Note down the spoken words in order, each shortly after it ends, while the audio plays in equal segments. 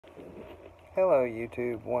Hello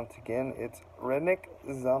YouTube, once again it's Redneck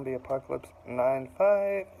Zombie Apocalypse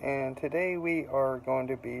 95, and today we are going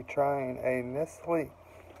to be trying a Nestle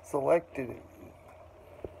selected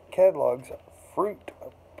Kellogg's Fruit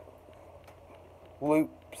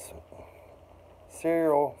Loops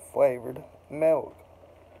cereal flavored milk.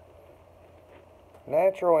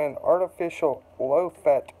 Natural and artificial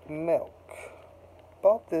low-fat milk.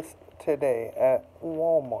 Bought this today at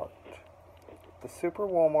Walmart. The Super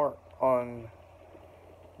Walmart on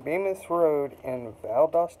Bemis Road in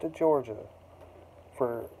Valdosta, Georgia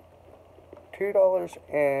for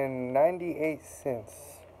 $2.98.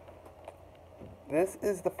 This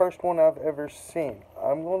is the first one I've ever seen.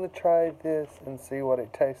 I'm going to try this and see what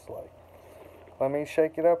it tastes like. Let me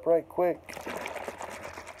shake it up right quick.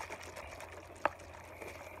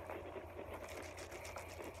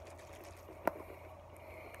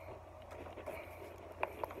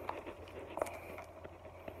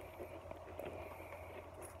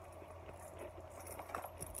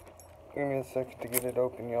 Give me a second to get it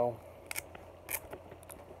open, y'all.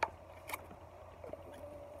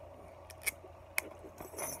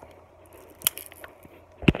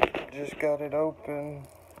 Just got it open.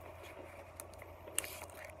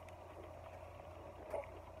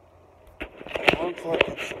 Looks like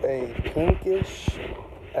it's a pinkish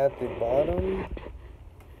at the bottom,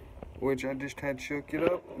 which I just had shook it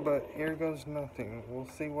up, but here goes nothing. We'll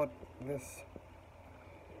see what this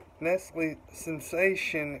Nestle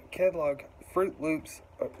Sensation Kellogg Fruit Loops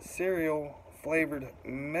cereal flavored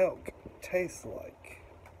milk tastes like.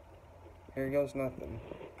 Here goes nothing.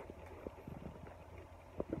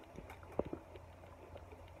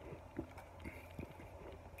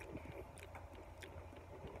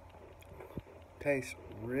 Tastes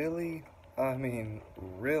really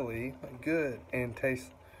good, and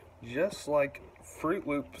tastes just like Fruit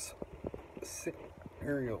Loops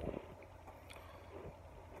cereal.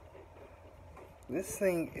 This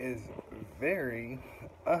thing is very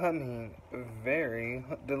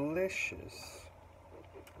delicious.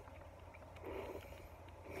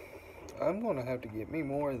 I'm gonna have to get me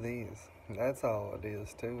more of these. That's all it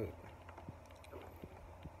is to it.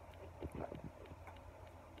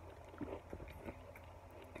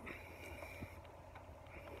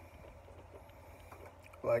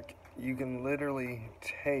 Like, you can literally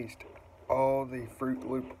taste all the Fruit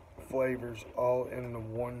Loop flavors all in the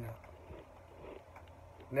one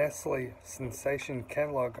Nestle Sensation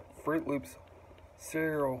Kellogg Fruit Loops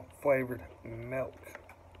cereal flavored milk.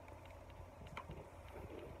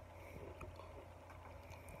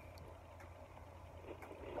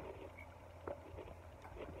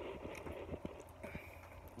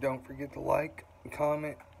 Don't forget to like,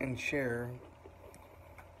 comment, and share.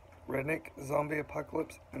 Redneck Zombie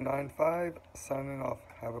Apocalypse 95 signing off.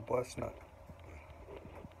 Have a blessed night.